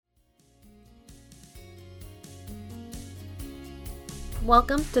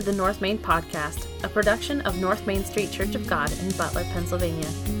Welcome to the North Main Podcast, a production of North Main Street Church of God in Butler, Pennsylvania.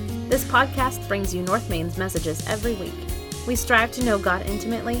 This podcast brings you North Main's messages every week. We strive to know God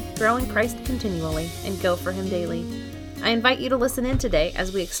intimately, grow in Christ continually, and go for Him daily. I invite you to listen in today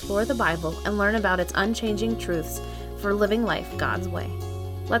as we explore the Bible and learn about its unchanging truths for living life God's way.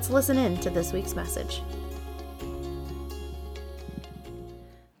 Let's listen in to this week's message.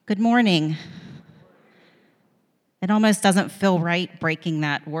 Good morning. It almost doesn't feel right breaking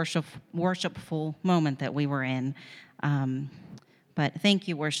that worshipful moment that we were in. But thank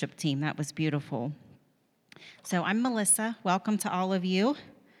you, worship team. That was beautiful. So I'm Melissa. Welcome to all of you.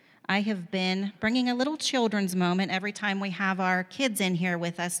 I have been bringing a little children's moment every time we have our kids in here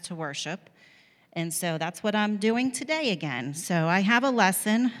with us to worship. And so that's what I'm doing today again. So I have a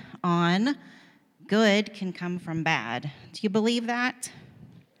lesson on good can come from bad. Do you believe that?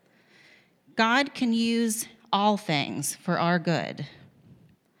 God can use all things for our good.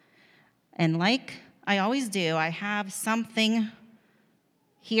 And like I always do, I have something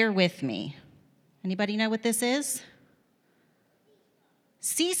here with me. Anybody know what this is?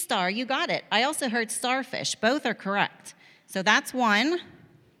 Sea star, you got it. I also heard starfish. Both are correct. So that's one.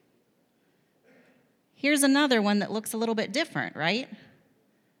 Here's another one that looks a little bit different, right?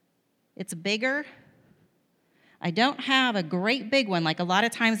 It's bigger. I don't have a great big one like a lot of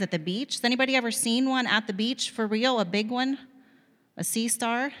times at the beach. Has anybody ever seen one at the beach for real, a big one? A sea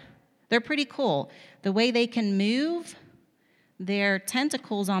star? They're pretty cool. The way they can move, their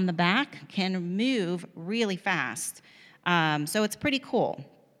tentacles on the back can move really fast. So it's pretty cool.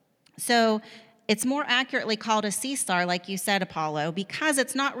 So it's more accurately called a sea star, like you said, Apollo, because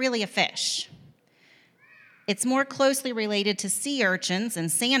it's not really a fish. It's more closely related to sea urchins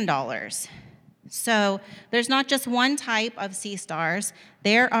and sand dollars. So there's not just one type of sea stars.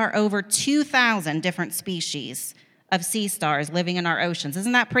 There are over 2,000 different species of sea stars living in our oceans.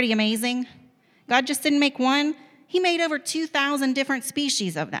 Isn't that pretty amazing? God just didn't make one. He made over 2,000 different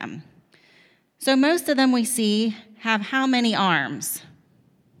species of them. So most of them we see have how many arms?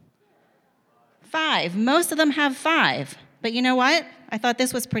 5. Most of them have 5. But you know what? I thought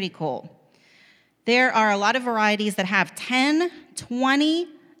this was pretty cool. There are a lot of varieties that have 10, 20,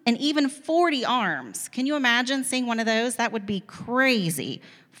 and even 40 arms. Can you imagine seeing one of those? That would be crazy.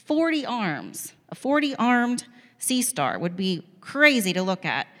 40 arms. A 40-armed sea star would be crazy to look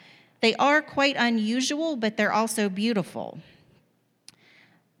at. They are quite unusual, but they're also beautiful.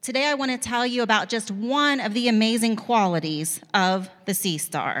 Today I want to tell you about just one of the amazing qualities of the sea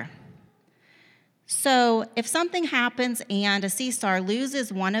star. So if something happens and a sea star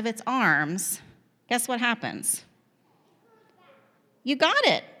loses one of its arms, guess what happens? You got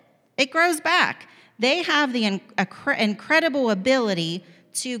it. It grows back. They have the incredible ability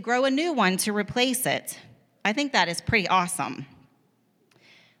to grow a new one to replace it. I think that is pretty awesome.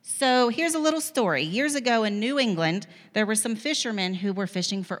 So here's a little story. Years ago in New England, there were some fishermen who were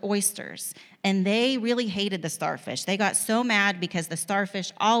fishing for oysters, and they really hated the starfish. They got so mad because the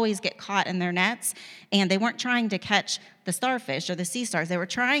starfish always get caught in their nets, and they weren't trying to catch the starfish or the sea stars. They were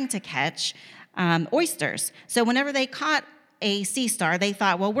trying to catch oysters. So whenever they caught a sea star, they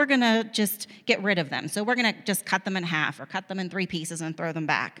thought, well, we're going to just get rid of them. So we're going to just cut them in half or cut them in 3 pieces and throw them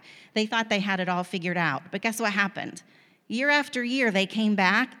back. They thought they had it all figured out. But guess what happened? Year after year, they came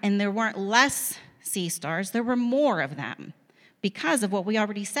back, and there weren't less sea stars. There were more of them because of what we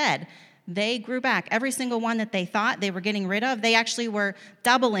already said. They grew back. Every single one that they thought they were getting rid of, they actually were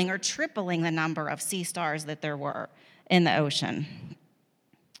doubling or tripling the number of sea stars that there were in the ocean.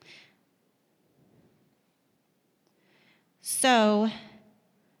 So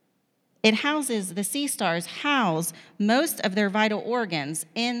the sea stars house most of their vital organs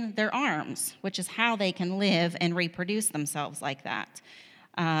in their arms, which is how they can live and reproduce themselves like that.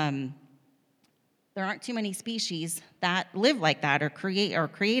 There aren't too many species that live like that or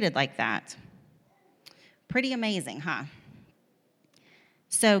created like that. Pretty amazing, huh?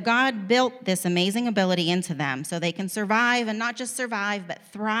 So God built this amazing ability into them so they can survive, and not just survive, but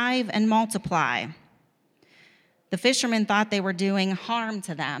thrive and multiply. The fishermen thought they were doing harm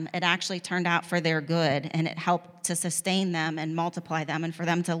to them. It actually turned out for their good, and it helped to sustain them and multiply them and for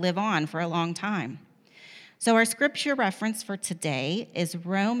them to live on for a long time. So our scripture reference for today is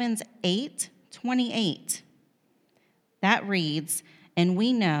Romans 8:28. That reads, "And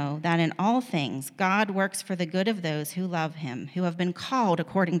we know that in all things God works for the good of those who love him, who have been called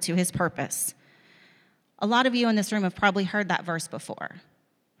according to his purpose." A lot of you in this room have probably heard that verse before.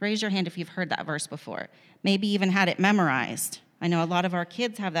 Raise your hand if you've heard that verse before. Maybe even had it memorized. I know a lot of our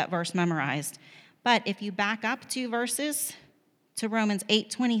kids have that verse memorized. But if you back up 2 verses to Romans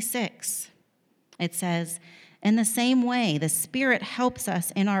 8:26, it says, In the same way, the Spirit helps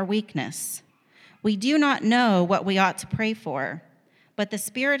us in our weakness. We do not know what we ought to pray for, but the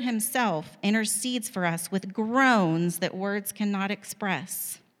Spirit himself intercedes for us with groans that words cannot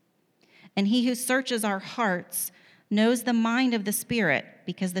express. And he who searches our hearts knows the mind of the Spirit,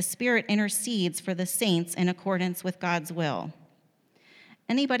 because the Spirit intercedes for the saints in accordance with God's will.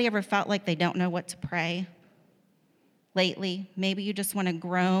 Anybody ever felt like they don't know what to pray lately? Maybe you just want to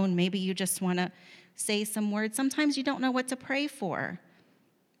groan. Maybe you just want to say some words. Sometimes you don't know what to pray for.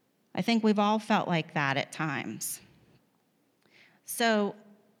 I think we've all felt like that at times. So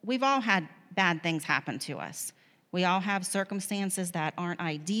we've all had bad things happen to us. We all have circumstances that aren't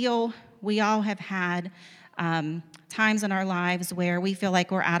ideal. We all have had times in our lives where we feel like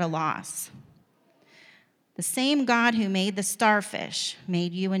we're at a loss. The same God who made the starfish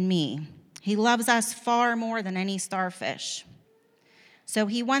made you and me. He loves us far more than any starfish. So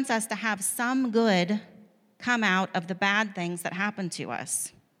he wants us to have some good come out of the bad things that happen to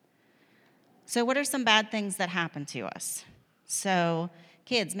us. So what are some bad things that happen to us? So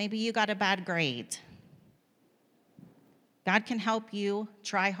kids, maybe you got a bad grade. God can help you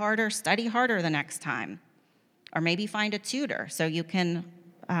try harder, study harder the next time. Or maybe find a tutor so you can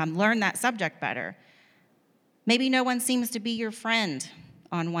learn that subject better. Maybe no one seems to be your friend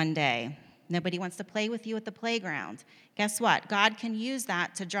on one day. Nobody wants to play with you at the playground. Guess what? God can use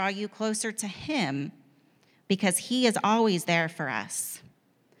that to draw you closer to him because he is always there for us.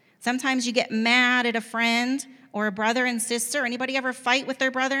 Sometimes you get mad at a friend or a brother and sister. Anybody ever fight with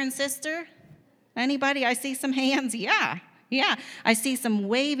their brother and sister? Anybody? I see some hands. Yeah. I see some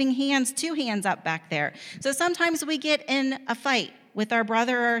waving hands, 2 hands up back there. So sometimes we get in a fight with our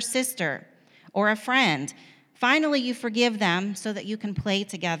brother or sister or a friend. Finally, you forgive them so that you can play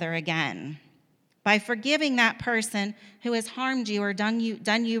together again. By forgiving that person who has harmed you or done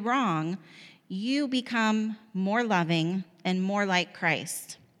you wrong, you become more loving and more like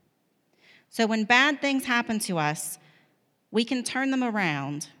Christ. So when bad things happen to us, we can turn them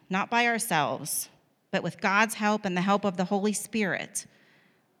around, not by ourselves, but with God's help and the help of the Holy Spirit.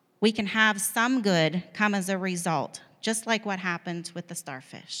 We can have some good come as a result, just like what happened with the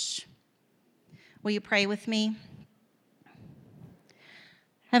starfish. Will you pray with me?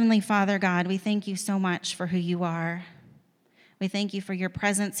 Heavenly Father, God, we thank you so much for who you are. We thank you for your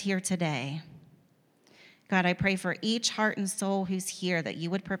presence here today. God, I pray for each heart and soul who's here that you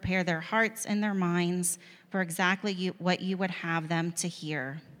would prepare their hearts and their minds for exactly what you would have them to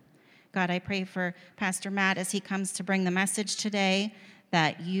hear. God, I pray for Pastor Matt as he comes to bring the message today,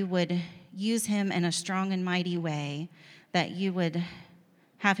 that you would use him in a strong and mighty way, that you would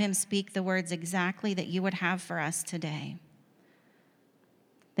have him speak the words exactly that you would have for us today.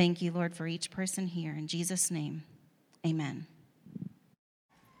 Thank you, Lord, for each person here. In Jesus' name, amen.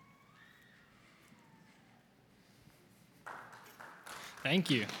 Thank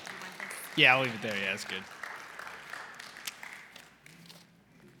you. Yeah, I'll leave it there. Yeah, that's good.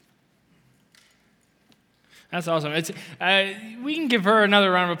 That's awesome. We can give her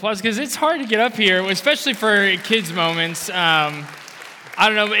another round of applause because it's hard to get up here, especially for kids' moments. I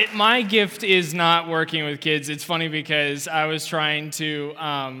don't know. My gift is not working with kids. It's funny because I was trying to...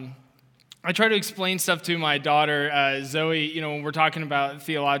 I try to explain stuff to my daughter, Zoe, when we're talking about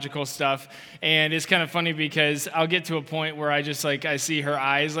theological stuff, and it's kind of funny because I'll get to a point where I see her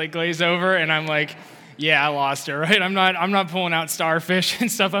eyes glaze over, and I'm like, yeah, I lost her, right? I'm not pulling out starfish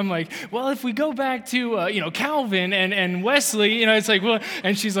and stuff. I'm like, well, if we go back to, Calvin and Wesley, it's like, well,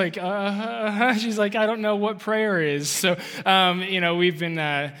 and she's like, she's like, I don't know what prayer is. So, we've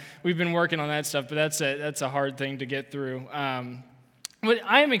been working on that stuff, but that's a hard thing to get through. But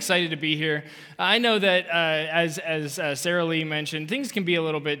I am excited to be here. I know that, as Sarah Lee mentioned, things can be a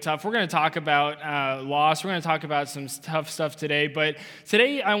little bit tough. We're going to talk about loss. We're going to talk about some tough stuff today. But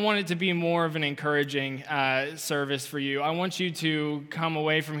today, I want it to be more of an encouraging service for you. I want you to come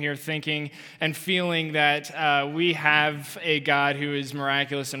away from here thinking and feeling that we have a God who is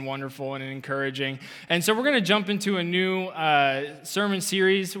miraculous and wonderful and encouraging. And so we're going to jump into a new sermon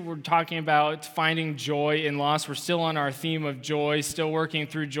series. We're talking about finding joy in loss. We're still on our theme of joy, still working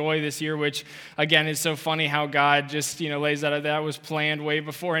through joy this year, which again is so funny how God just lays that out. That was planned way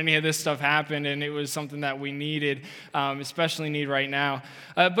before any of this stuff happened, and it was something that we needed, especially need right now.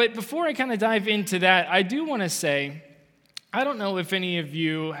 But before I kind of dive into that, I do want to say I don't know if any of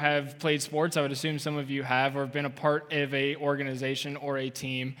you have played sports. I would assume some of you have, or have been a part of a organization or a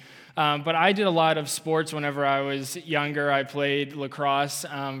team. But I did a lot of sports whenever I was younger. I played lacrosse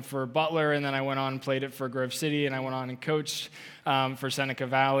for Butler, and then I went on and played it for Grove City, and I went on and coached for Seneca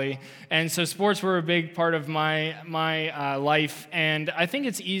Valley. And so sports were a big part of my life. And I think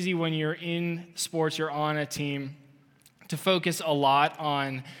it's easy when you're in sports, you're on a team, to focus a lot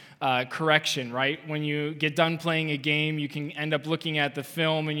on correction, right? When you get done playing a game, you can end up looking at the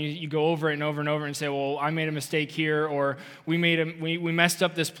film and you go over it and over and over and say, well, I made a mistake here, or we messed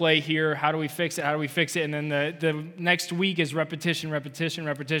up this play here. How do we fix it? How do we fix it? And then the next week is repetition.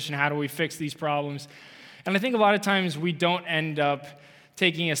 How do we fix these problems? And I think a lot of times we don't end up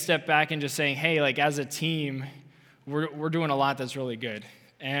taking a step back and just saying, hey, like as a team, we're doing a lot that's really good.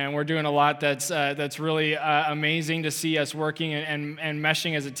 And we're doing a lot that's really amazing to see us working and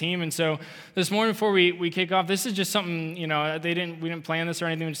meshing as a team. And so this morning before we kick off, this is just something, we didn't plan this or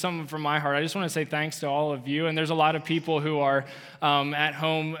anything, it's something from my heart. I just want to say thanks to all of you. And there's a lot of people who are at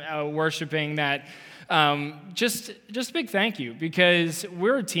home worshiping that. Just a big thank you, because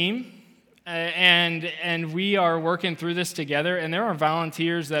we're a team. And we are working through this together, and there are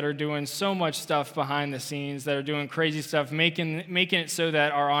volunteers that are doing so much stuff behind the scenes, that are doing crazy stuff, making it so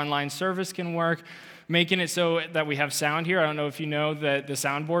that our online service can work, making it so that we have sound here. I don't know if you know that the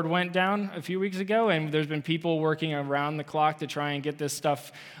soundboard went down a few weeks ago, and there's been people working around the clock to try and get this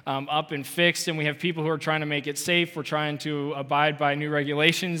stuff up and fixed, and we have people who are trying to make it safe. We're trying to abide by new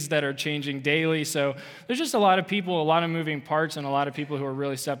regulations that are changing daily. So there's just a lot of people, a lot of moving parts, and a lot of people who are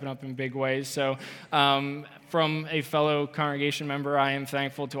really stepping up in big ways. So from a fellow congregation member, I am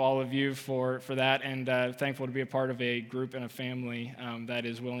thankful to all of you for that, and thankful to be a part of a group and a family that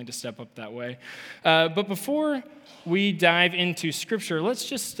is willing to step up that way. But before we dive into Scripture, let's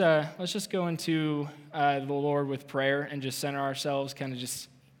just go into the Lord with prayer and just center ourselves, kind of just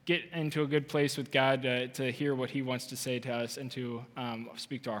get into a good place with God to hear what He wants to say to us and to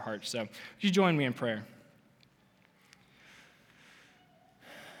speak to our hearts. So would you join me in prayer?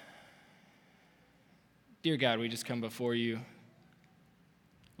 Dear God, we just come before you.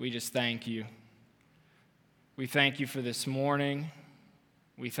 We just thank you. We thank you for this morning.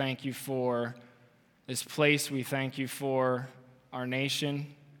 We thank you for this place. We thank you for our nation.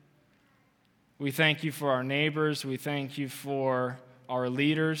 We thank you for our neighbors. We thank you for our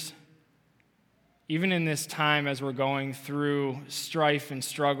leaders. Even in this time as we're going through strife and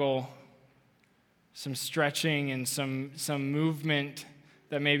struggle, some stretching and some movement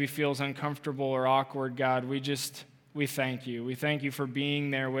that maybe feels uncomfortable or awkward, God, we thank you. We thank you for being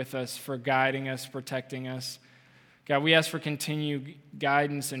there with us, for guiding us, protecting us. God, we ask for continued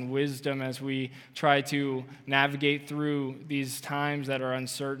guidance and wisdom as we try to navigate through these times that are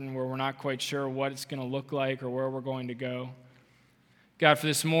uncertain, where we're not quite sure what it's going to look like or where we're going to go. God, for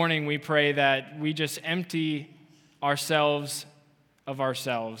this morning, we pray that we just empty ourselves of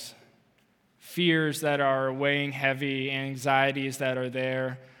ourselves. Fears that are weighing heavy, anxieties that are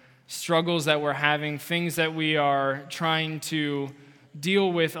there, struggles that we're having, things that we are trying to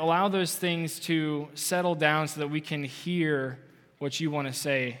deal with. Allow those things to settle down so that we can hear what you want to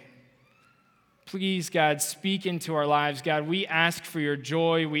say. Please, God, speak into our lives. God, we ask for your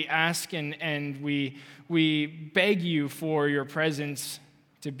joy. We ask and we beg you for your presence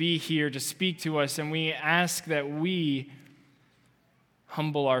to be here, to speak to us, and we ask that we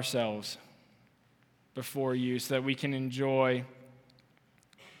humble ourselves before you so that we can enjoy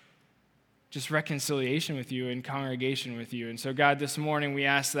just reconciliation with you and congregation with you. And so, God, this morning we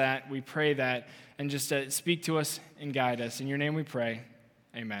ask that, we pray that, and just speak to us and guide us. In your name we pray.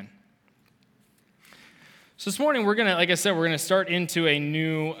 Amen. So this morning we're going to start into a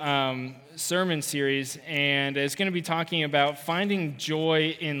new sermon series, and it's going to be talking about finding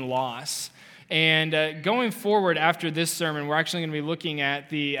joy in loss. And going forward after this sermon, we're actually going to be looking at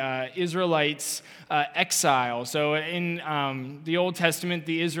the Israelites' exile. So in the Old Testament,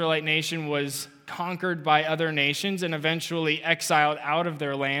 the Israelite nation was conquered by other nations and eventually exiled out of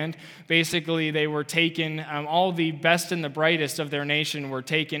their land. Basically, they were taken, all the best and the brightest of their nation were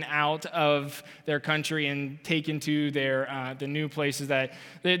taken out of their country and taken to their the new places that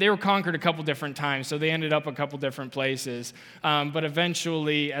they were conquered a couple different times, so they ended up a couple different places. But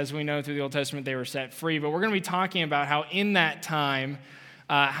eventually, as we know through the Old Testament, they were set free. But we're going to be talking about how in that time,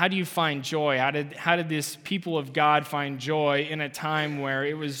 how do you find joy? How did this people of God find joy in a time where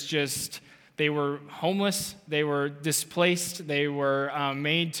it was just they were homeless, they were displaced, they were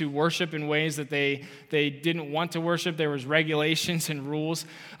made to worship in ways that they didn't want to worship. There was regulations and rules.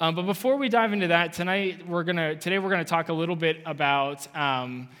 But before we dive into that, today we're going to talk a little bit about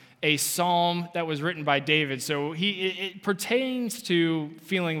a psalm that was written by David. So it pertains to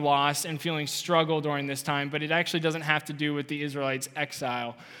feeling lost and feeling struggle during this time, but it actually doesn't have to do with the Israelites'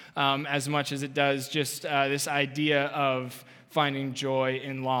 exile as much as it does just this idea of finding joy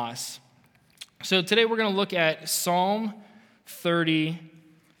in loss. So today we're going to look at Psalm 30,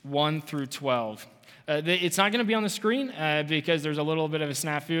 1 through 12. It's not going to be on the screen because there's a little bit of a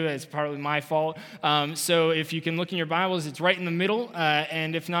snafu. It's partly my fault. So if you can look in your Bibles, it's right in the middle.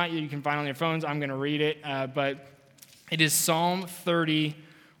 And if not, you can find it on your phones. I'm going to read it. But it is Psalm 30,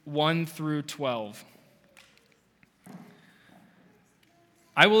 1 through 12.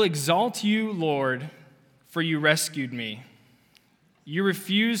 I will exalt you, Lord, for you rescued me. You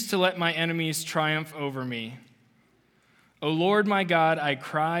refused to let my enemies triumph over me. O Lord my God, I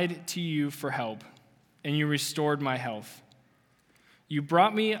cried to you for help, and you restored my health. You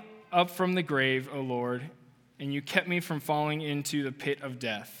brought me up from the grave, O Lord, and you kept me from falling into the pit of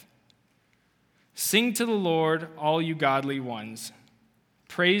death. Sing to the Lord, all you godly ones.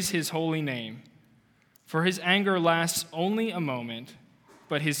 Praise his holy name. For his anger lasts only a moment,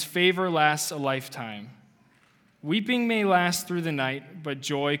 but his favor lasts a lifetime. Weeping may last through the night, but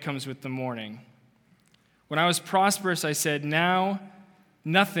joy comes with the morning. When I was prosperous, I said, now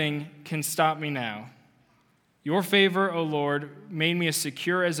nothing can stop me now. Your favor, O Lord, made me as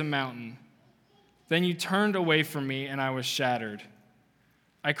secure as a mountain. Then you turned away from me, and I was shattered.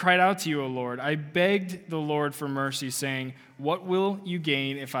 I cried out to you, O Lord. I begged the Lord for mercy, saying, what will you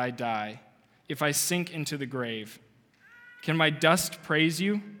gain if I die, if I sink into the grave? Can my dust praise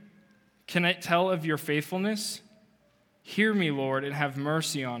you? Can it tell of your faithfulness? Hear me, Lord, and have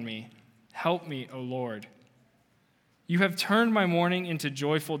mercy on me. Help me, O Lord. You have turned my mourning into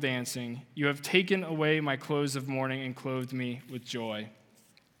joyful dancing. You have taken away my clothes of mourning and clothed me with joy,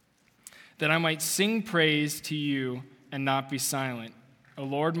 that I might sing praise to you and not be silent. O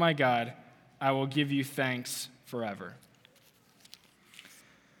Lord my God, I will give you thanks forever.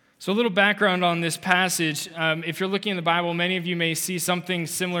 So a little background on this passage. If you're looking in the Bible, many of you may see something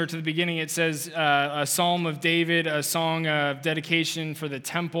similar to the beginning. It says a psalm of David, a song of dedication for the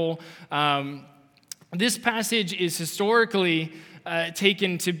temple. This passage is historically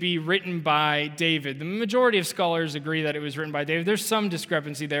taken to be written by David. The majority of scholars agree that it was written by David. There's some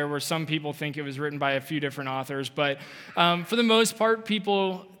discrepancy there where some people think it was written by a few different authors, but for the most part,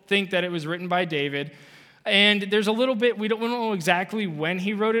 people think that it was written by David. And there's a little bit, we don't know exactly when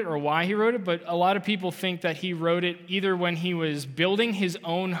he wrote it or why he wrote it, but a lot of people think that he wrote it either when he was building his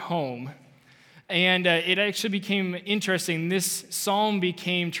own home. And it actually became interesting. This psalm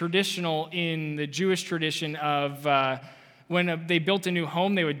became traditional in the Jewish tradition of when they built a new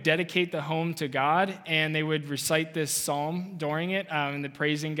home, they would dedicate the home to God, and they would recite this psalm during it, and the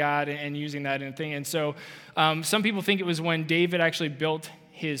praising God and using that in a thing. And so some people think it was when David actually built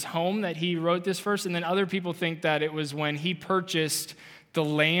his home that he wrote this first, and then other people think that it was when he purchased the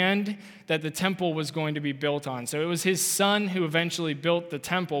land that the temple was going to be built on. So it was his son who eventually built the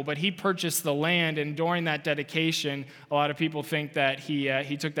temple, but he purchased the land, and during that dedication, a lot of people think that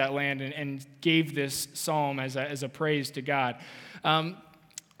he took that land and gave this psalm as a praise to God.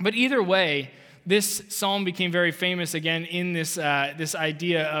 But either way, this psalm became very famous again in this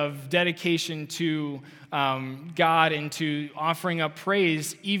idea of dedication to God and to offering up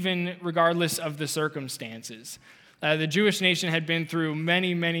praise even regardless of the circumstances. The Jewish nation had been through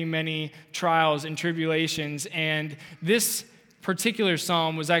many, many, many trials and tribulations, and this particular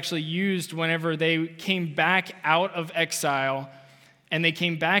psalm was actually used whenever they came back out of exile and they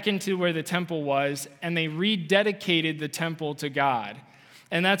came back into where the temple was, and they rededicated the temple to God.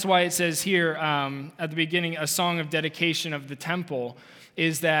 And that's why it says here at the beginning, a song of dedication of the temple,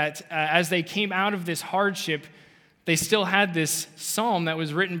 is that as they came out of this hardship, they still had this psalm that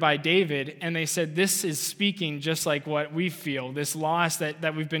was written by David, and they said, this is speaking just like what we feel, this loss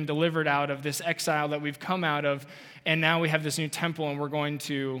that we've been delivered out of, this exile that we've come out of, and now we have this new temple, and we're going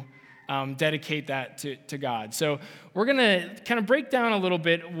to dedicate that to God. So we're going to kind of break down a little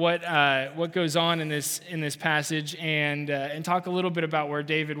bit what goes on in this passage and talk a little bit about where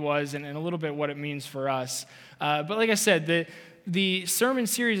David was and a little bit what it means for us. But like I said, the sermon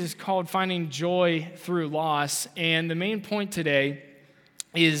series is called Finding Joy Through Loss, and the main point today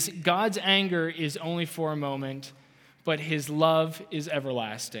is God's anger is only for a moment, but his love is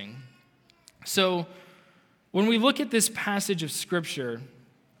everlasting. So when we look at this passage of Scripture,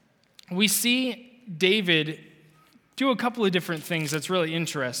 we see David do a couple of different things that's really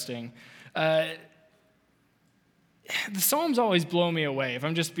interesting. The Psalms always blow me away, if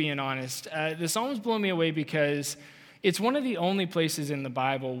I'm just being honest. The Psalms blow me away because it's one of the only places in the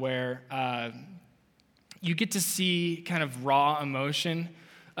Bible where you get to see kind of raw emotion.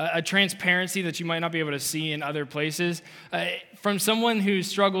 a transparency that you might not be able to see in other places. From someone who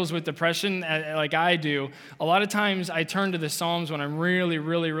struggles with depression like I do, a lot of times I turn to the Psalms when I'm really,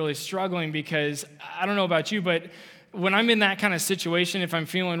 really, really struggling, because I don't know about you, but when I'm in that kind of situation, if I'm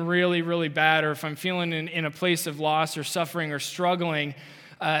feeling really, really bad, or if I'm feeling in a place of loss or suffering or struggling,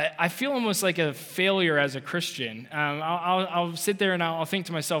 I feel almost like a failure as a Christian. I'll sit there and I'll think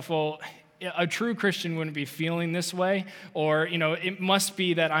to myself, well, a true Christian wouldn't be feeling this way, or, it must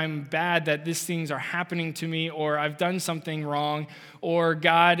be that I'm bad, that these things are happening to me, or I've done something wrong, or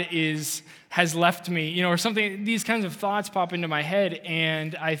God has left me, or something. These kinds of thoughts pop into my head,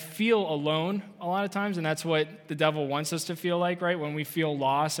 and I feel alone a lot of times, and that's what the devil wants us to feel like, right? When we feel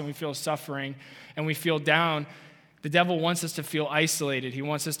loss and we feel suffering and we feel down, the devil wants us to feel isolated. He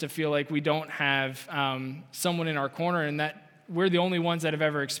wants us to feel like we don't have someone in our corner, and that we're the only ones that have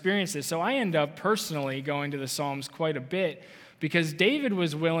ever experienced this. So I end up personally going to the Psalms quite a bit, because David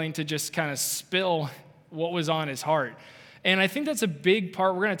was willing to just kind of spill what was on his heart. And I think that's a big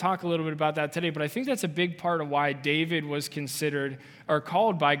part. We're going to talk a little bit about that today, but I think that's a big part of why David was considered or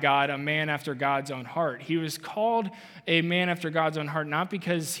called by God a man after God's own heart. He was called a man after God's own heart, not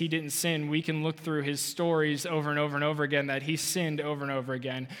because he didn't sin. We can look through his stories over and over and over again that he sinned over and over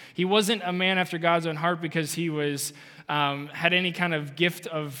again. He wasn't a man after God's own heart because he was had any kind of gift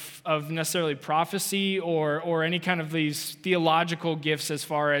of necessarily prophecy or any kind of these theological gifts as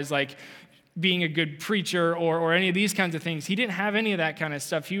far as like being a good preacher or any of these kinds of things. He didn't have any of that kind of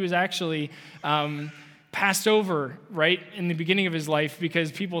stuff. He was actually passed over right in the beginning of his life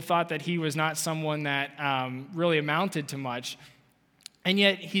because people thought that he was not someone that really amounted to much. And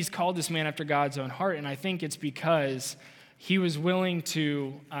yet he's called this man after God's own heart, and I think it's because he was willing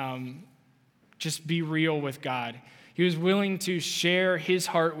to just be real with God. He was willing to share his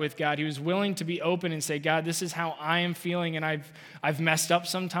heart with God. He was willing to be open and say, God, this is how I am feeling, and I've messed up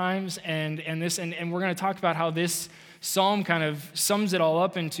sometimes, and we're going to talk about how this psalm kind of sums it all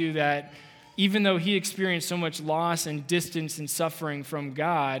up into that. Even though he experienced so much loss and distance and suffering from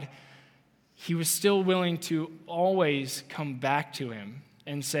God, he was still willing to always come back to him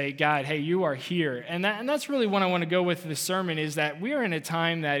and say, God, hey, you are here. And that's really what I want to go with this sermon, is that we are in a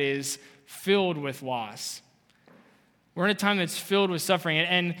time that is filled with loss. We're in a time that's filled with suffering,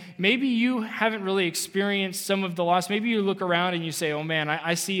 and maybe you haven't really experienced some of the loss. Maybe you look around and you say, oh man,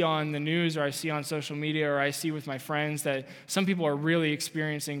 I see on the news, or I see on social media, or I see with my friends that some people are really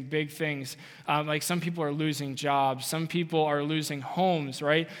experiencing big things. Like some people are losing jobs. Some people are losing homes,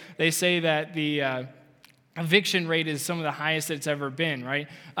 right? They say that the eviction rate is some of the highest that it's ever been, right?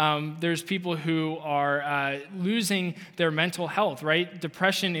 There's people who are losing their mental health, right?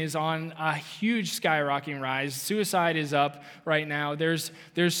 Depression is on a huge skyrocketing rise. Suicide is up right now. There's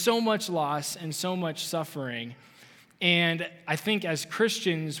so much loss and so much suffering. And I think as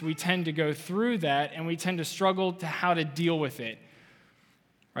Christians, we tend to go through that, and we tend to struggle to how to deal with it,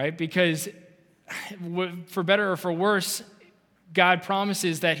 right? Because for better or for worse, God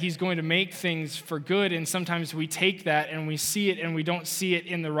promises that he's going to make things for good, and sometimes we take that and we see it and we don't see it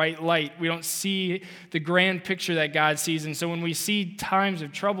in the right light. We don't see the grand picture that God sees, and so when we see times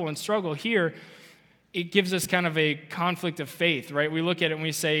of trouble and struggle here, it gives us kind of a conflict of faith, right? We look at it and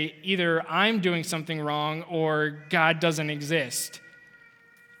we say, either I'm doing something wrong or God doesn't exist.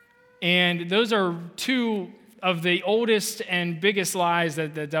 And those are two of the oldest and biggest lies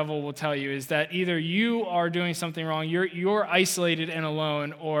that the devil will tell you, is that either you are doing something wrong, you're isolated and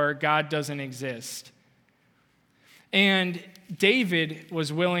alone, or God doesn't exist. And David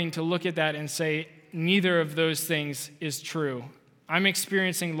was willing to look at that and say, neither of those things is true. I'm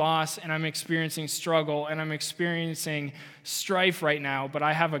experiencing loss, and I'm experiencing struggle, and I'm experiencing strife right now, but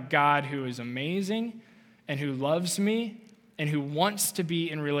I have a God who is amazing and who loves me and who wants to be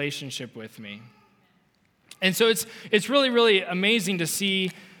in relationship with me. And so it's really, really amazing to see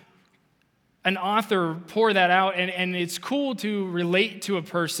an author pour that out, and it's cool to relate to a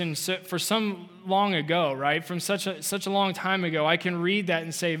person for some long ago, right? From such a long time ago, I can read that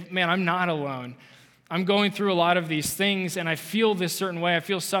and say, man, I'm not alone. I'm going through a lot of these things, and I feel this certain way. I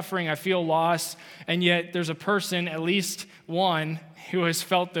feel suffering, I feel loss, and yet there's a person, at least one, who has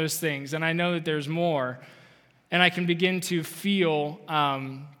felt those things, and I know that there's more. And I can begin to feel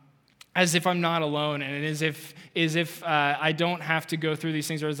as if I'm not alone, and as if I don't have to go through these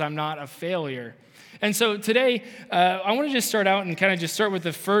things, or as I'm not a failure. And so today, I want to just start out and kind of just start with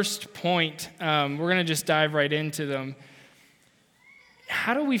the first point. We're going to just dive right into them.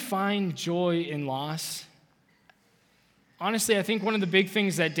 How do we find joy in loss? Honestly, I think one of the big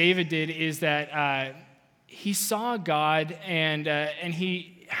things that David did is that he saw God, and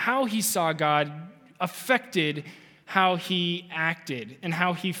how he saw God affected how he acted and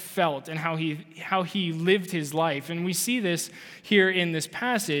how he felt and how he lived his life. And we see this here in this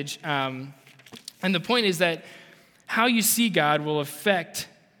passage. And the point is that how you see God will affect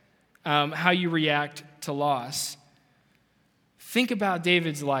how you react to loss. Think about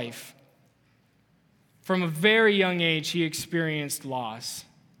David's life. From a very young age, he experienced loss.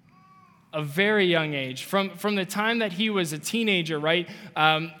 A very young age. From the time that he was a teenager, right?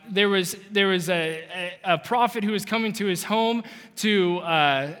 There was a prophet who was coming to his home.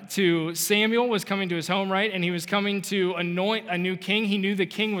 To Samuel was coming to his home, right? And he was coming to anoint a new king. He knew the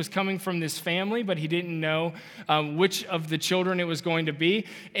king was coming from this family, but he didn't know which of the children it was going to be.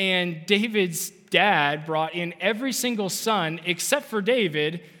 And David's dad brought in every single son except for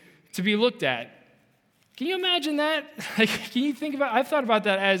David to be looked at. Can you imagine that? Can you think about, I've thought about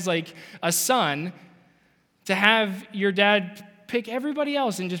that as like a son, to have your dad pick everybody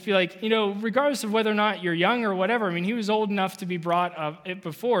else and just be like, regardless of whether or not you're young or whatever. I mean, he was old enough to be brought up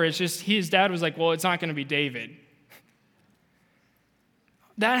before. It's just his dad was like, well, it's not going to be David.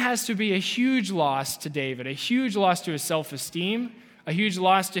 That has to be a huge loss to David, a huge loss to his self-esteem, a huge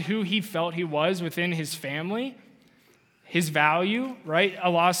loss to who he felt he was within his family. His value, right? A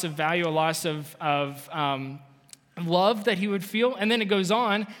loss of value, a loss of love that he would feel. And then it goes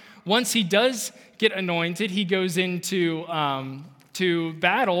on. Once he does get anointed, he goes into to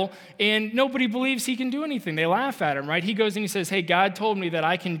battle, and nobody believes he can do anything. They laugh at him, right? He goes and he says, hey, God told me that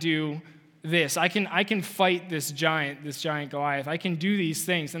I can do this. I can fight this giant Goliath. I can do these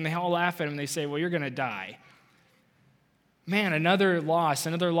things. And they all laugh at him. They say, well, you're going to die. Man, another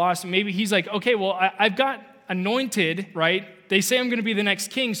loss. Maybe he's like, okay, well, I've got anointed, right? They say I'm going to be the next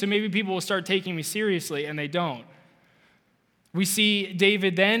king, so maybe people will start taking me seriously, and they don't. We see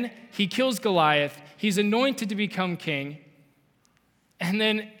David then, he kills Goliath. He's anointed to become king. And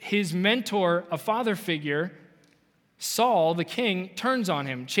then his mentor, a father figure, Saul, the king, turns on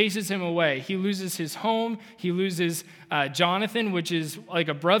him, chases him away. He loses his home. He loses Jonathan, which is like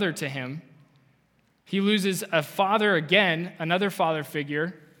a brother to him. He loses a father again, another father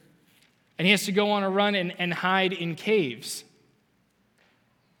figure. And he has to go on a run and hide in caves.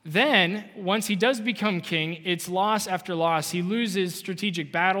 Then, once he does become king, it's loss after loss. He loses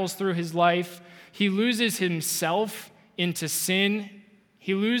strategic battles through his life. He loses himself into sin.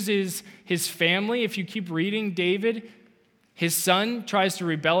 He loses his family. If you keep reading David, his son tries to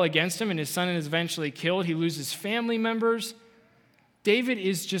rebel against him, and his son is eventually killed. He loses family members. David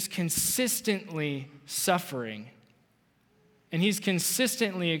is just consistently suffering. And he's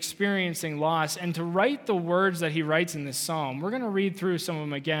consistently experiencing loss. And to write the words that he writes in this psalm, we're going to read through some of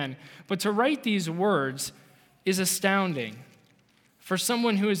them again, but to write these words is astounding for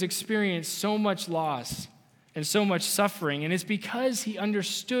someone who has experienced so much loss and so much suffering. And it's because he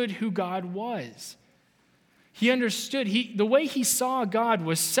understood who God was. He understood, the way he saw God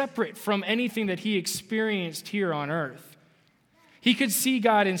was separate from anything that he experienced here on earth. He could see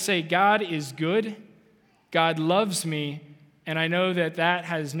God and say, God is good, God loves me, and I know that that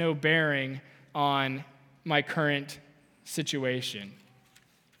has no bearing on my current situation.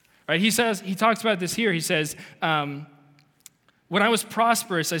 Right? He talks about this here. He says, when I was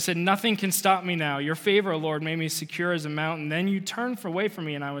prosperous, I said, nothing can stop me now. Your favor, O Lord, made me secure as a mountain. Then you turned away from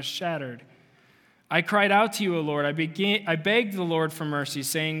me, and I was shattered. I cried out to you, O Lord. I begged the Lord for mercy,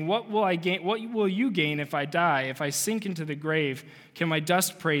 saying, what will I gain? What will you gain if I die? If I sink into the grave, can my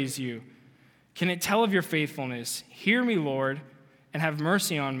dust praise you? Can it tell of your faithfulness? Hear me, Lord, and have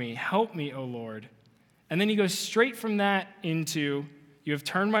mercy on me. Help me, O Lord. And then he goes straight from that into, you have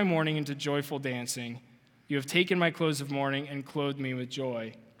turned my mourning into joyful dancing. You have taken my clothes of mourning and clothed me with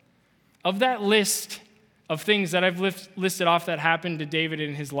joy. Of that list of things that I've listed off that happened to David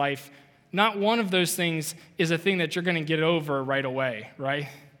in his life, not one of those things is a thing that you're going to get over right away, right?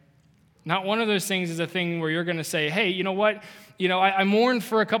 Not one of those things is a thing where you're going to say, hey, you know what? I mourned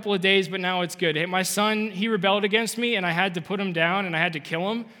for a couple of days, but now it's good. Hey, my son, he rebelled against me, and I had to put him down, and I had to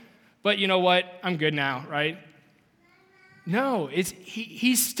kill him. But you know what? I'm good now, right? No,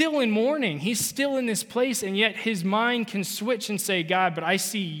 he's still in mourning. He's still in this place, and yet his mind can switch and say, God, but I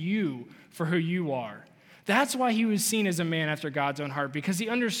see you for who you are. That's why he was seen as a man after God's own heart, because he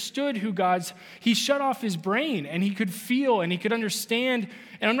understood he shut off his brain, and he could feel, and he could understand.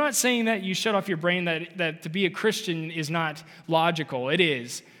 And I'm not saying that you shut off your brain, that to be a Christian is not logical. It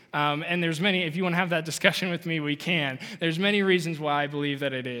is. And there's many, if you want to have that discussion with me, we can. There's many reasons why I believe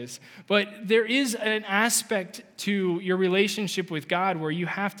that it is. But there is an aspect to your relationship with God where you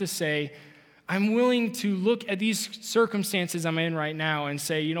have to say, I'm willing to look at these circumstances I'm in right now and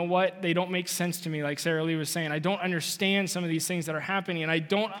say, you know what? They don't make sense to me, like Sarah Lee was saying. I don't understand some of these things that are happening, and I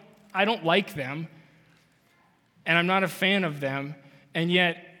don't like them. and I'm not a fan of them, and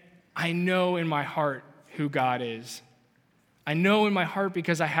yet I know in my heart who God is. I know in my heart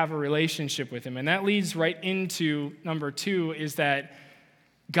because I have a relationship with him. And that leads right into number 2, is that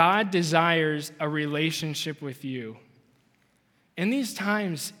God desires a relationship with you. In these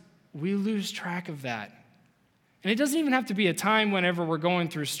times, we lose track of that. And it doesn't even have to be a time whenever we're going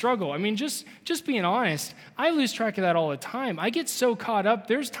through struggle. I mean, just being honest, I lose track of that all the time. I get so caught up.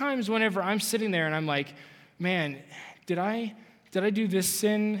 There's times whenever I'm sitting there and I'm like, man, did I do this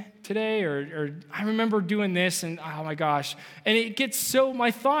sin today? Or I remember doing this, and oh my gosh. And it gets so,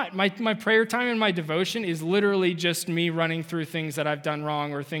 my prayer time and my devotion is literally just me running through things that I've done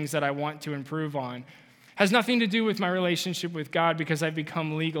wrong or things that I want to improve on. Has nothing to do with my relationship with God, because I've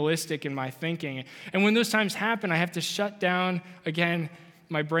become legalistic in my thinking. And when those times happen, I have to shut down, again,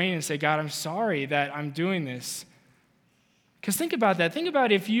 my brain and say, God, I'm sorry that I'm doing this. Because think about that. Think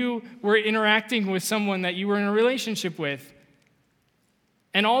about if you were interacting with someone that you were in a relationship with,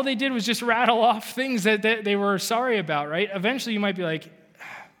 and all they did was just rattle off things that they were sorry about, right? Eventually you might be like,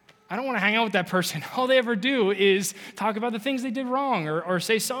 I don't want to hang out with that person. All they ever do is talk about the things they did wrong or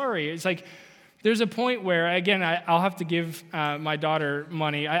say sorry. It's like, there's a point where, again, I'll have to give my daughter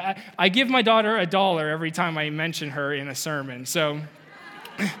money. I give my daughter $1 every time I mention her in a sermon. So,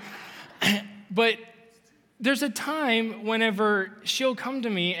 but there's a time whenever she'll come to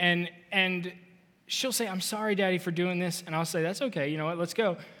me and she'll say, I'm sorry, Daddy, for doing this. And I'll say, that's okay. You know what? Let's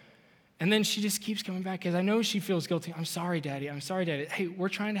go. And then she just keeps coming back because I know she feels guilty. I'm sorry, Daddy. I'm sorry, Daddy. Hey, we're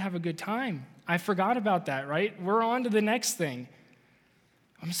trying to have a good time. I forgot about that, right? We're on to the next thing.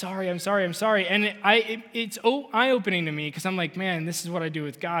 I'm sorry. And it's eye-opening to me because I'm like, man, this is what I do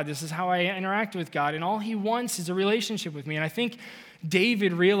with God. This is how I interact with God. And all he wants is a relationship with me. And I think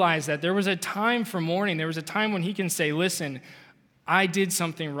David realized that there was a time for mourning. There was a time when he can say, listen, I did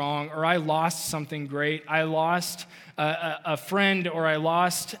something wrong, or I lost something great. I lost a friend, or I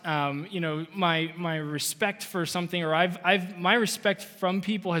lost, my respect for something, or my respect from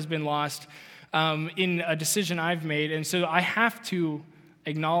people has been lost in a decision I've made. And so I have to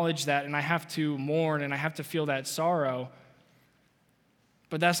acknowledge that, and I have to mourn, and I have to feel that sorrow.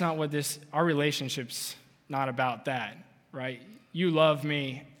 But that's not what our relationship's not about that, right? You love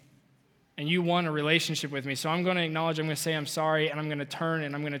me, and you want a relationship with me, so I'm going to acknowledge, I'm going to say I'm sorry, and I'm going to turn,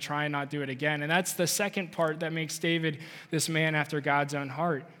 and I'm going to try and not do it again. And that's the second part that makes David this man after God's own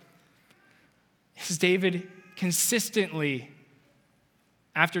heart. Is David consistently,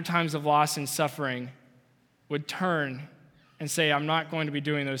 after times of loss and suffering, would turn and say, I'm not going to be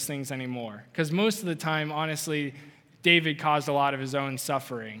doing those things anymore. Because most of the time, honestly, David caused a lot of his own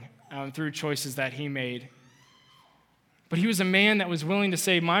suffering through choices that he made. But he was a man that was willing to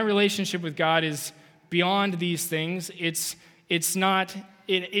say, my relationship with God is beyond these things. It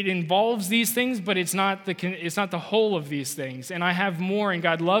involves these things, but it's not the whole of these things. And I have more, and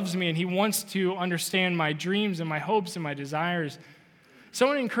God loves me, and he wants to understand my dreams and my hopes and my desires. So I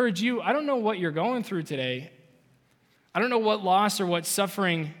want to encourage you, I don't know what you're going through today. I don't know what loss or what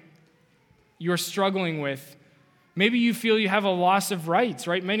suffering you're struggling with. Maybe you feel you have a loss of rights,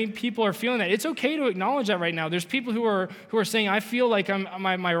 right? Many people are feeling that. It's okay to acknowledge that right now. There's people who are saying, I feel like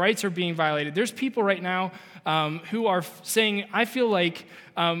my rights are being violated. There's people right now who are saying, I feel like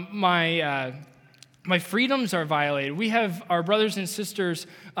my freedoms are violated. We have our brothers and sisters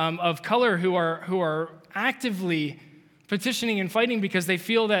of color who are actively petitioning and fighting because they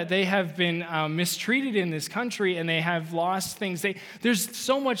feel that they have been mistreated in this country and they have lost things. There's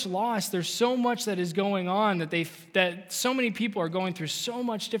so much loss. There's so much that is going on that so many people are going through so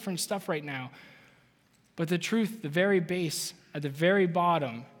much different stuff right now. But the truth, the very base, at the very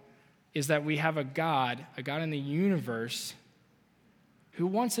bottom, is that we have a God in the universe who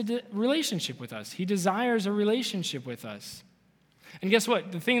wants a relationship with us. He desires a relationship with us. And guess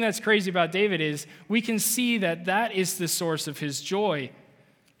what? The thing that's crazy about David is we can see that is the source of his joy.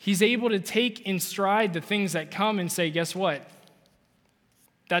 He's able to take in stride the things that come and say, guess what?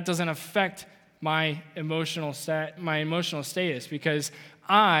 That doesn't affect my emotional status because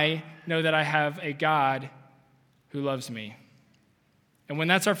I know that I have a God who loves me. And when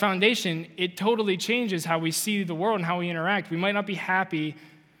that's our foundation, it totally changes how we see the world and how we interact. We might not be happy.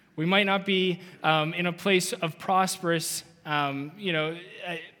 We might not be in a place of prosperous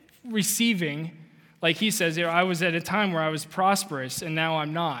receiving, like he says, I was at a time where I was prosperous and now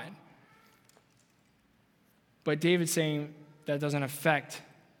I'm not. But David's saying that doesn't affect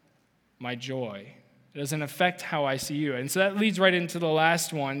my joy. It doesn't affect how I see you. And so that leads right into the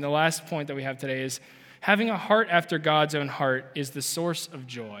last one. The last point that we have today is having a heart after God's own heart is the source of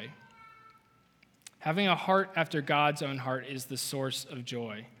joy. Having a heart after God's own heart is the source of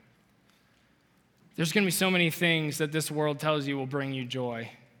joy. There's going to be so many things that this world tells you will bring you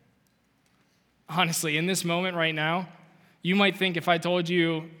joy. Honestly, in this moment right now, you might think if I told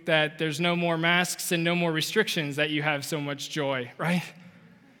you that there's no more masks and no more restrictions that you have so much joy, right?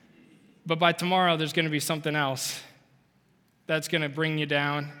 But by tomorrow, there's going to be something else that's going to bring you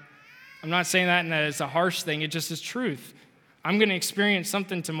down. I'm not saying that as a harsh thing. It just is truth. I'm going to experience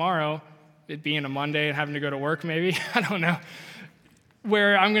something tomorrow, it being a Monday and having to go to work maybe, I don't know,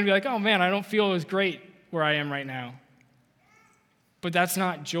 where I'm going to be like, oh man, I don't feel as great where I am right now. But that's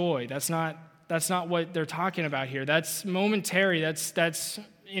not joy. That's not what they're talking about here. That's momentary. That's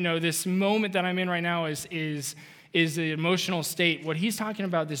this moment that I'm in right now is the emotional state. What he's talking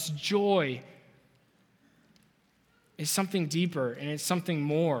about, this joy, is something deeper and it's something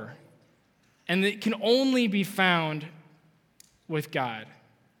more. And it can only be found with God.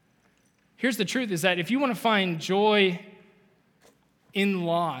 Here's the truth, is that if you want to find joy in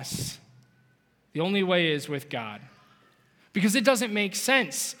loss, the only way is with God. Because it doesn't make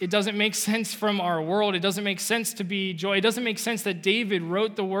sense. It doesn't make sense from our world. It doesn't make sense to be joy. It doesn't make sense that David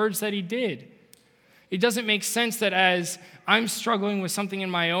wrote the words that he did. It doesn't make sense that as I'm struggling with something in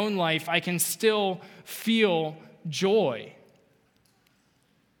my own life, I can still feel joy.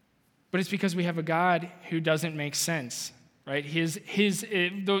 But it's because we have a God who doesn't make sense, right?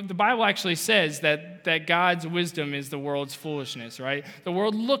 The Bible actually says that God's wisdom is the world's foolishness, right? The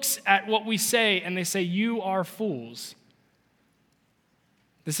world looks at what we say and they say, you are fools.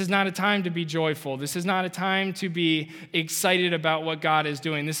 This is not a time to be joyful. This is not a time to be excited about what God is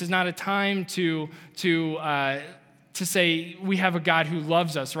doing. This is not a time to say we have a God who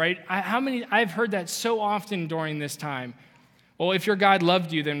loves us, right? I've heard that so often during this time. Well, if your God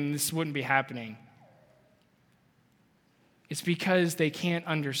loved you, then this wouldn't be happening. It's because they can't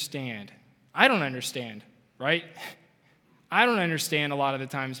understand. I don't understand, right? I don't understand a lot of the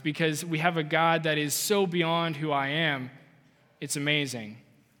times because we have a God that is so beyond who I am. It's amazing.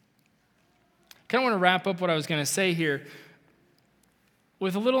 I kind of want to wrap up what I was going to say here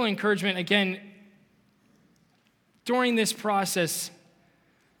with a little encouragement. Again, during this process,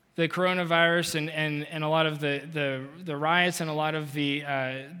 the coronavirus and a lot of the riots and a lot of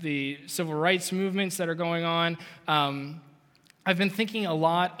the civil rights movements that are going on, I've been thinking a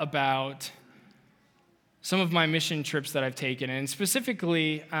lot about some of my mission trips that I've taken, and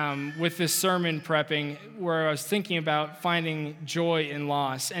specifically with this sermon prepping, where I was thinking about finding joy in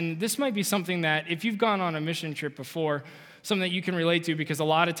loss. And this might be something that, if you've gone on a mission trip before, something that you can relate to, because a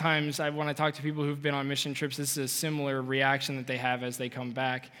lot of times when I talk to people who've been on mission trips, this is a similar reaction that they have as they come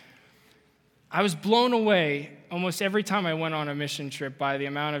back. I was blown away almost every time I went on a mission trip by the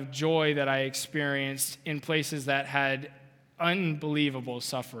amount of joy that I experienced in places that had unbelievable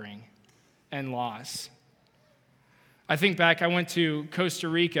suffering and loss. I think back, I went to Costa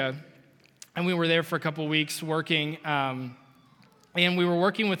Rica, and we were there for a couple weeks working, and we were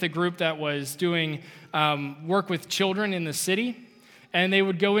working with a group that was doing work with children in the city, and they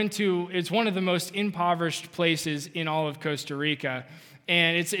would go into, it's one of the most impoverished places in all of Costa Rica,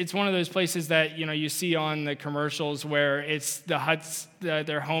 and it's one of those places that, you see on the commercials where it's the huts,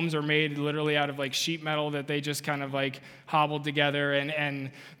 their homes are made literally out of like sheet metal that they just kind of like hobbled together,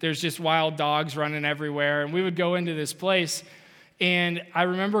 and there's just wild dogs running everywhere. And we would go into this place, and I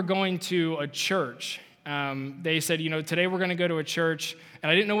remember going to a church. They said, today we're going to go to a church, and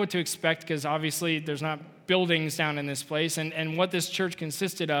I didn't know what to expect because obviously there's not buildings down in this place, and what this church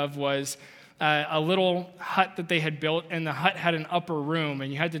consisted of was a little hut that they had built, and the hut had an upper room,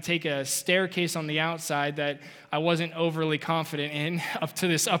 and you had to take a staircase on the outside that I wasn't overly confident in up to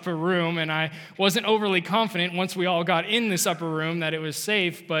this upper room, and I wasn't overly confident once we all got in this upper room that it was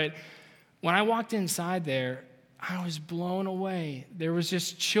safe. But when I walked inside there, I was blown away. There was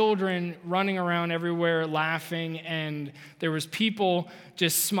just children running around everywhere laughing, and there was people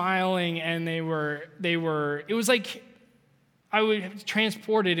just smiling, and it was like I was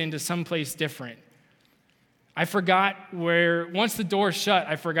transported into someplace different. I forgot once the door shut,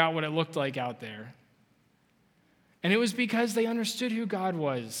 I forgot what it looked like out there. And it was because they understood who God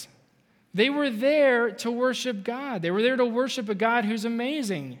was. They were there to worship God. They were there to worship a God who's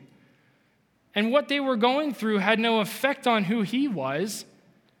amazing. And what they were going through had no effect on who He was.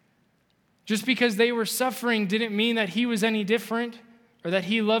 Just because they were suffering didn't mean that He was any different or that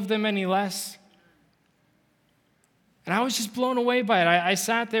He loved them any less. And I was just blown away by it. I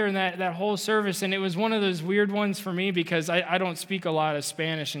sat there in that whole service, and it was one of those weird ones for me because I don't speak a lot of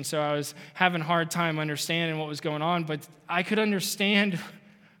Spanish, and so I was having a hard time understanding what was going on, but I could understand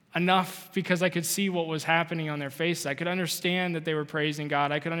enough because I could see what was happening on their faces. I could understand that they were praising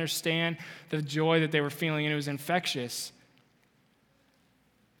God. I could understand the joy that they were feeling, and it was infectious.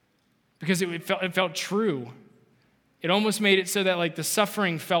 because it felt true. It almost made it so that like the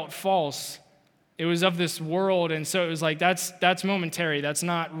suffering felt false. It was of this world, and so it was like, that's momentary, that's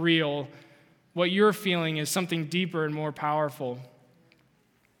not real. What you're feeling is something deeper and more powerful.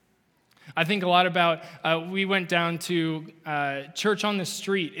 I think a lot about, we went down to Church on the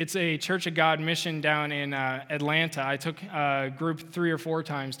Street. It's a Church of God mission down in Atlanta. I took a group 3 or 4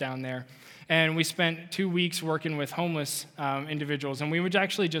 times down there. And we spent 2 weeks working with homeless individuals. And we would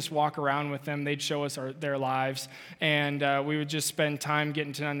actually just walk around with them. They'd show us their lives. And we would just spend time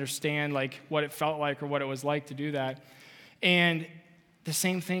getting to understand like what it felt like or what it was like to do that. And the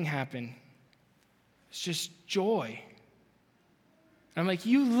same thing happened. It's just joy. I'm like,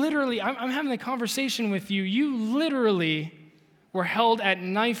 you literally, I'm having a conversation with you. You literally were held at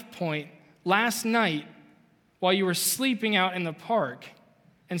knife point last night while you were sleeping out in the park.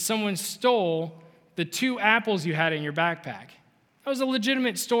 And someone stole the 2 apples you had in your backpack. That was a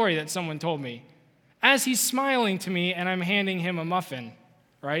legitimate story that someone told me. As he's smiling to me and I'm handing him a muffin,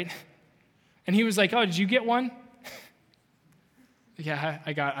 right? And he was like, oh, did you get one? Yeah,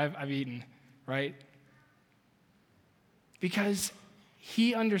 I've eaten, right? Because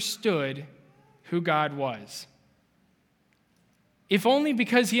he understood who God was. If only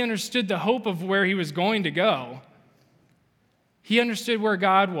because he understood the hope of where he was going to go. He understood where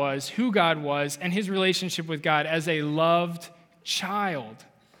God was, who God was, and his relationship with God as a loved child.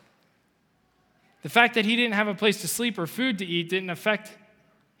 The fact that he didn't have a place to sleep or food to eat didn't affect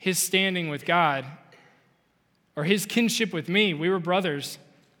his standing with God or his kinship with me. We were brothers,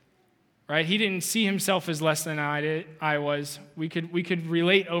 right? He didn't see himself as less than I was. We could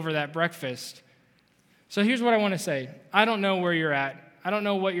relate over that breakfast. So here's what I want to say. I don't know where you're at. I don't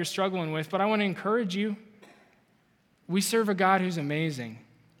know what you're struggling with, but I want to encourage you. We serve a God who's amazing.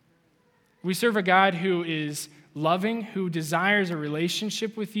 We serve a God who is loving, who desires a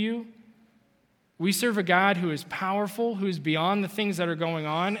relationship with you. We serve a God who is powerful, who is beyond the things that are going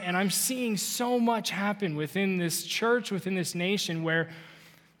on. And I'm seeing so much happen within this church, within this nation, where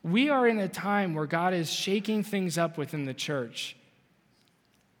we are in a time where God is shaking things up within the church.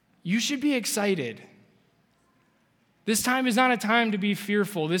 You should be excited. This time is not a time to be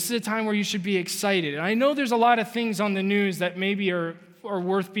fearful. This is a time where you should be excited. And I know there's a lot of things on the news that maybe are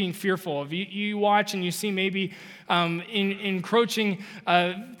worth being fearful of. You watch and you see maybe encroaching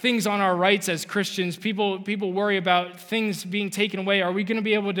things on our rights as Christians. People worry about things being taken away. Are we going to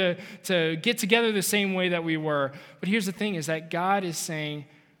be able to get together the same way that we were? But here's the thing, is that God is saying,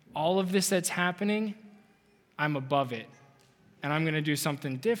 all of this that's happening, I'm above it. And I'm going to do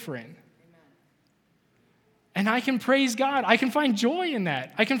something different. And I can praise God. I can find joy in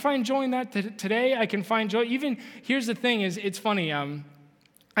that. I can find joy in that today. I can find joy. Even, here's the thing, is it's funny.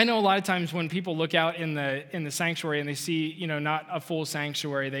 I know a lot of times when people look out in the sanctuary and they see, not a full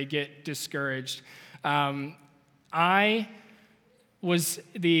sanctuary, they get discouraged. I was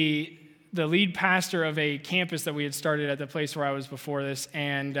the lead pastor of a campus that we had started at the place where I was before this,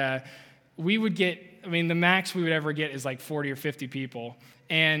 and we would get, the max we would ever get is like 40 or 50 people.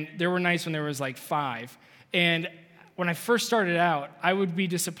 And there were nights when there was like 5. And when I first started out, I would be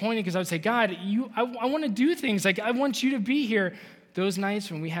disappointed because I would say, God, I want to do things. Like, I want you to be here. Those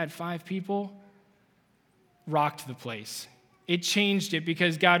nights when we had 5 people rocked the place. It changed it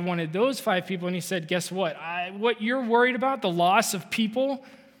because God wanted those 5 people, and he said, guess what? What you're worried about, the loss of people,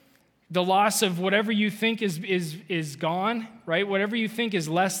 the loss of whatever you think is gone, right? Whatever you think is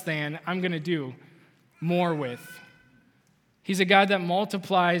less than, I'm going to do more with. He's a God that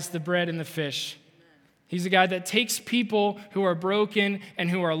multiplies the bread and the fish. He's a God that takes people who are broken and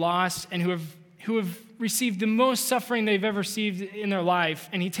who are lost and who have received the most suffering they've ever received in their life,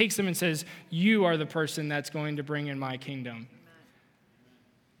 and he takes them and says, you are the person that's going to bring in my kingdom.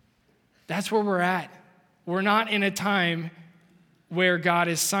 That's where we're at. We're not in a time where God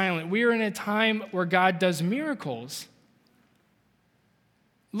is silent. We are in a time where God does miracles.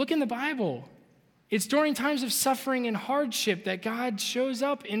 Look in the Bible. It's during times of suffering and hardship that God shows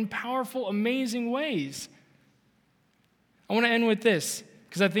up in powerful, amazing ways. I want to end with this,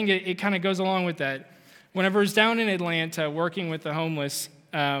 because I think it kind of goes along with that. Whenever I was down in Atlanta working with the homeless,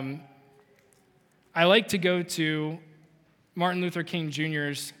 I like to go to Martin Luther King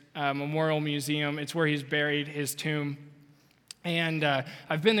Jr.'s Memorial Museum. It's where he's buried, his tomb. And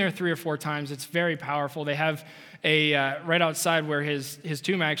I've been there 3 or 4 times. It's very powerful. They have right outside where his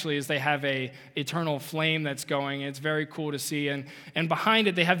tomb actually is, they have a eternal flame that's going. It's very cool to see. And behind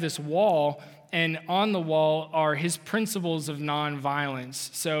it, they have this wall, and on the wall are his principles of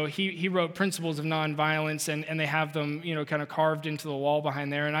nonviolence. So he wrote principles of nonviolence, and they have them, kind of carved into the wall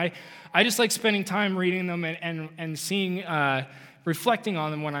behind there. And I just like spending time reading them and seeing reflecting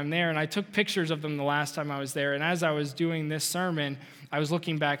on them when I'm there, and I took pictures of them the last time I was there. And as I was doing this sermon, I was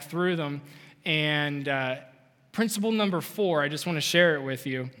looking back through them, and principle number 4, I just want to share it with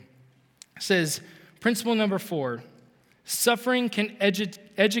you. It says, principle number 4, suffering can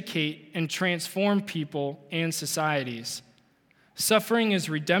educate and transform people and societies. Suffering is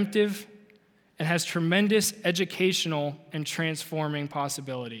redemptive and has tremendous educational and transforming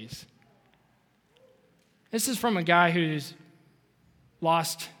possibilities. This is from a guy who's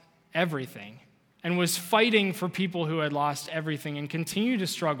lost everything and was fighting for people who had lost everything and continue to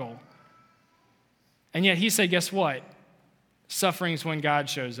struggle. And yet he said, guess what? Suffering is when God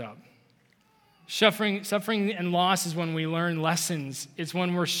shows up. Suffering and loss is when we learn lessons. It's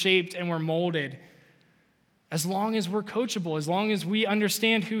when we're shaped and we're molded. As long as we're coachable, as long as we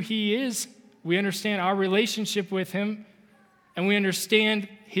understand who he is, we understand our relationship with him, and we understand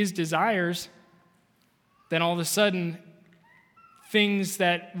his desires, then all of a sudden, things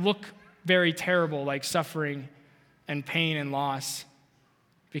that look very terrible, like suffering and pain and loss,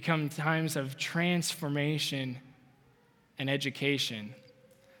 become times of transformation and education.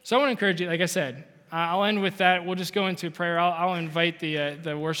 So I want to encourage you, like I said, I'll end with that. We'll just go into prayer. I'll invite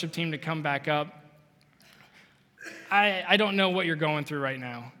the worship team to come back up. I don't know what you're going through right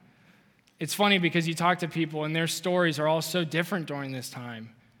now. It's funny because you talk to people and their stories are all so different during this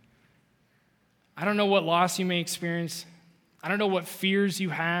time. I don't know what loss you may experience. I don't know what fears you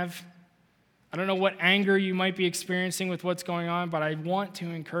have. I don't know what anger you might be experiencing with what's going on, but I want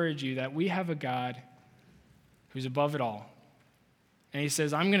to encourage you that we have a God who's above it all. And he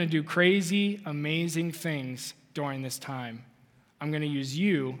says, I'm going to do crazy, amazing things during this time. I'm going to use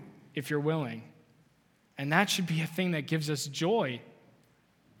you if you're willing. And that should be a thing that gives us joy.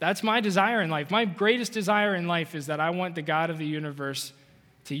 That's my desire in life. My greatest desire in life is that I want the God of the universe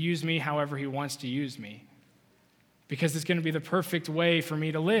to use me however he wants to use me, because it's going to be the perfect way for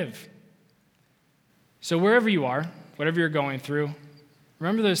me to live. So wherever you are, whatever you're going through,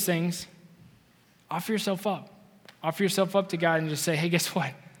 remember those things. Offer yourself up. Offer yourself up to God and just say, hey, guess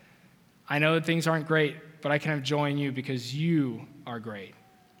what? I know that things aren't great, but I can have joy in you because you are great.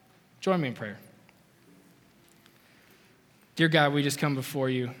 Join me in prayer. Dear God, we just come before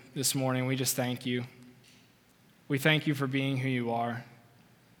you this morning. We just thank you. We thank you for being who you are.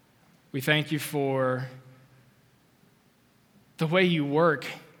 We thank you for the way you work.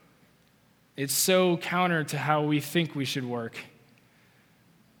 It's so counter to how we think we should work.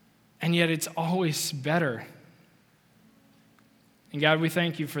 And yet it's always better. And God, we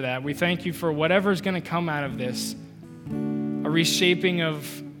thank you for that. We thank you for whatever's going to come out of this, a reshaping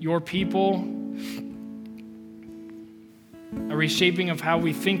of your people, a reshaping of how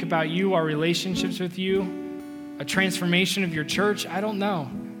we think about you, our relationships with you, a transformation of your church. I don't know.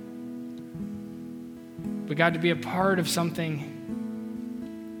 But God, to be a part of something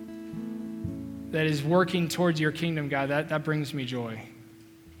that is working towards your kingdom, God, that brings me joy.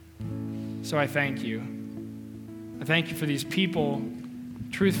 So I thank you. I thank you for these people.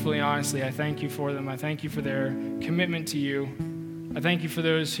 Truthfully, honestly, I thank you for them. I thank you for their commitment to you. I thank you for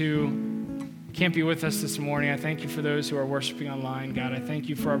those who can't be with us this morning. I thank you for those who are worshiping online, God. I thank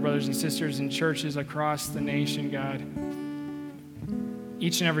you for our brothers and sisters in churches across the nation, God.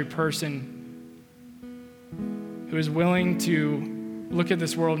 Each and every person who is willing to look at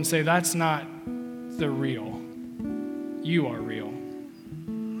this world and say, that's not the real. You are real.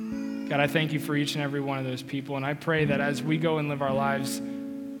 God, I thank you for each and every one of those people, and I pray that as we go and live our lives,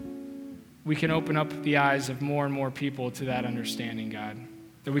 we can open up the eyes of more and more people to that understanding, God,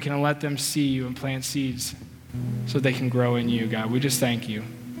 that we can let them see you and plant seeds so they can grow in you, God. We just thank you.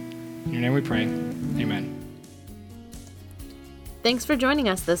 In your name we pray. Amen. Thanks for joining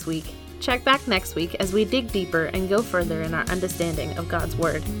us this week. Check back next week as we dig deeper and go further in our understanding of God's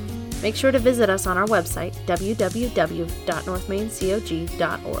Word. Make sure to visit us on our website,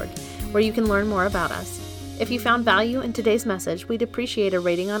 www.northmaincog.org, where you can learn more about us. If you found value in today's message, we'd appreciate a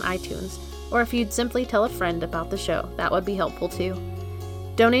rating on iTunes, or if you'd simply tell a friend about the show, that would be helpful too.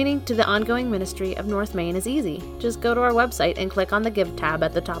 Donating to the ongoing ministry of North Main is easy. Just go to our website and click on the Give tab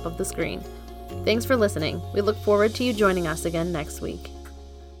at the top of the screen. Thanks for listening. We look forward to you joining us again next week.